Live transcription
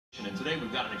And today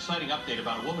we've got an exciting update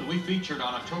about a woman we featured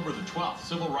on October the 12th,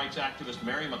 civil rights activist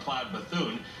McLeod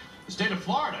Bethune. The state of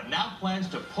Florida now plans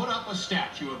to put up a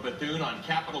statue of Bethune on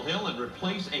Capitol Hill and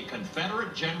replace a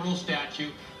Confederate general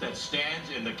statue that stands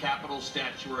in the Capitol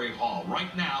Statuary Hall.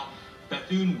 Right now,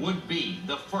 Bethune would be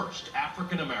the first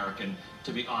African-American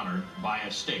to be honored by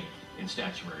a state in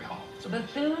Statuary Hall.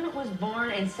 Bethune was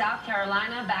born in South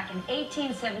Carolina back in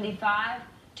 1875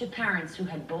 to parents who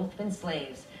had both been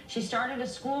slaves. She started a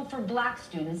school for black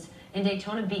students in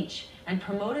Daytona Beach and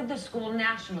promoted the school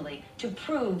nationally to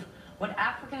prove what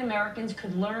African Americans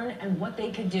could learn and what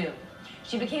they could do.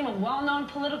 She became a well-known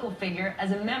political figure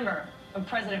as a member of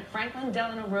President Franklin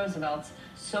Delano Roosevelt's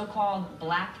so-called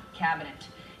Black Cabinet.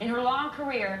 In her long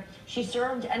career, she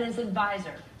served as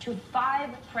advisor to 5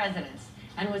 presidents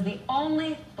and was the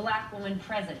only black woman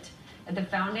present at the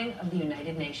founding of the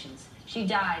United Nations. She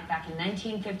died back in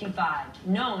 1955,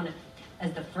 known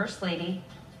as the First Lady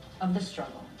of the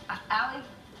Struggle. Allie,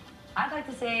 I'd like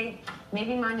to say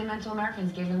maybe Monumental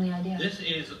Americans gave them the idea. This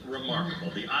is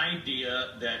remarkable. The idea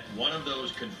that one of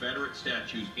those Confederate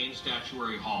statues in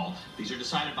Statuary Hall, these are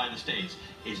decided by the states,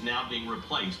 is now being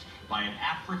replaced by an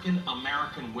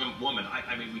African-American woman.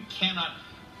 I mean, we cannot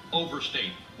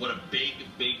overstate what a big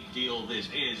deal this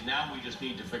is. Now we just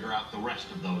need to figure out the rest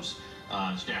of those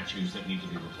statues that need to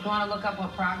be replaced. You want to look up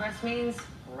what progress means?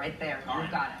 Right there.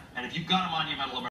 You've got it. And if you've got a monumental